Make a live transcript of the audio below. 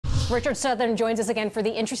Richard Southern joins us again for the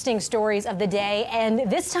interesting stories of the day, and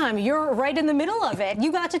this time you're right in the middle of it.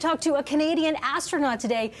 You got to talk to a Canadian astronaut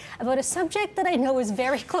today about a subject that I know is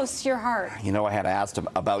very close to your heart. You know, I had asked him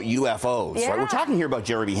about UFOs. Yeah. Right? We're talking here about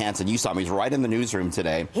Jeremy Hansen. You saw him. He's right in the newsroom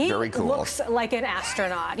today. Very cool. He looks like an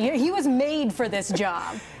astronaut. He was made for this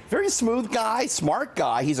job. Very smooth guy, smart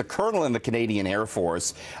guy. He's a colonel in the Canadian Air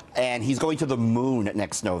Force, and he's going to the moon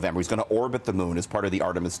next November. He's going to orbit the moon as part of the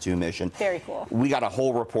Artemis 2 mission. Very cool. We got a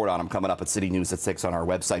whole report on him coming up at CityNews at 6 on our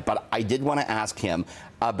website, but I did want to ask him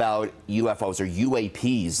about UFOs, or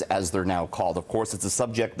UAPs as they're now called. Of course, it's a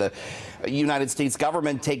subject the United States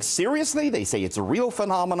government takes seriously. They say it's a real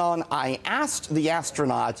phenomenon. I asked the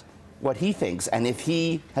astronaut what he thinks and if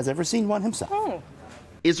he has ever seen one himself.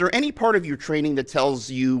 Is there any part of your training that tells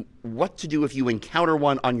you what to do if you encounter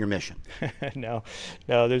one on your mission? No,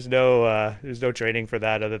 there's no training for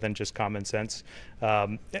that other than just common sense.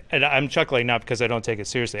 And I'm chuckling not because I don't take it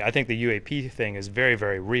seriously. I think the UAP thing is very,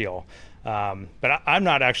 very real. But I'm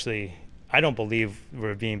not actually, I don't believe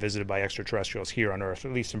we're being visited by extraterrestrials here on Earth,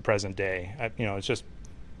 at least in present day. It's just...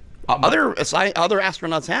 Other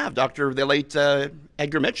astronauts have. The late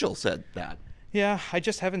Edgar Mitchell said that. Yeah, I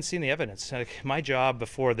just haven't seen the evidence. My job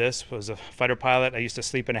before this was a fighter pilot. I used to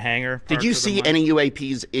sleep in a hangar. Did you see any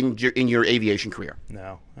UAPs in your aviation career?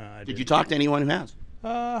 No. Did you talk to anyone who has?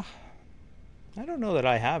 I don't know that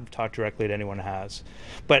I have talked directly to anyone who has.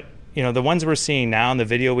 But, you know, the ones we're seeing now in the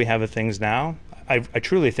video we have of things now, I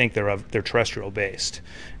truly think they're terrestrial based.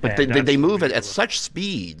 But they move at such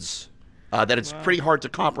speeds that it's pretty hard to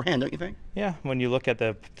comprehend, don't you think? Yeah, when you look at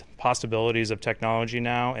the possibilities of technology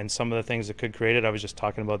now and some of the things that could create it. I was just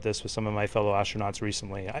talking about this with some of my fellow astronauts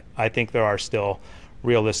recently. I think there are still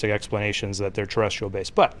realistic explanations that they're terrestrial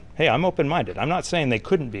based. But hey, I'm open-minded. I'm not saying they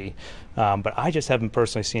couldn't be, but I just haven't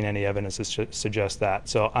personally seen any evidence that suggests that.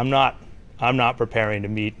 So I'm not preparing to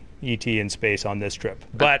meet ET in space on this trip.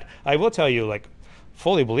 But I will tell you, like,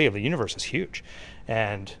 fully believe the universe is huge,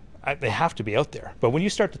 and they have to be out there. But when you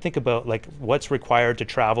start to think about like what's required to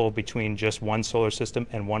travel between just one solar system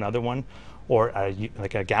and one other one, or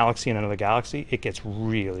like a galaxy and another galaxy, it gets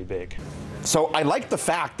really big. So I like the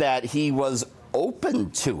fact that he was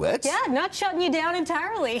open to it. Yeah, not shutting you down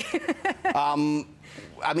entirely.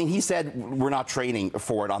 I mean, he said we're not training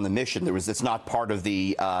for it on the mission. It's not part of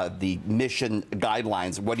the mission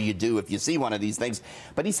guidelines. What do you do if you see one of these things?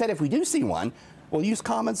 But he said if we do see one, we'll use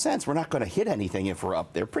common sense. We're not going to hit anything if we're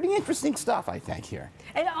up there. Pretty interesting stuff, I think, here.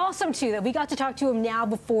 And awesome, too, that we got to talk to him now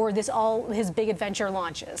before his big adventure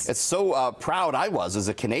launches. It's so proud I was as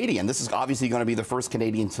a Canadian. This is obviously going to be the first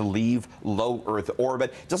Canadian to leave low Earth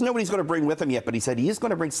orbit. Doesn't know what he's going to bring with him yet, but he said he is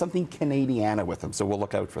going to bring something Canadiana with him, so we'll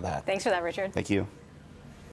look out for that. Thanks for that, Richard. Thank you.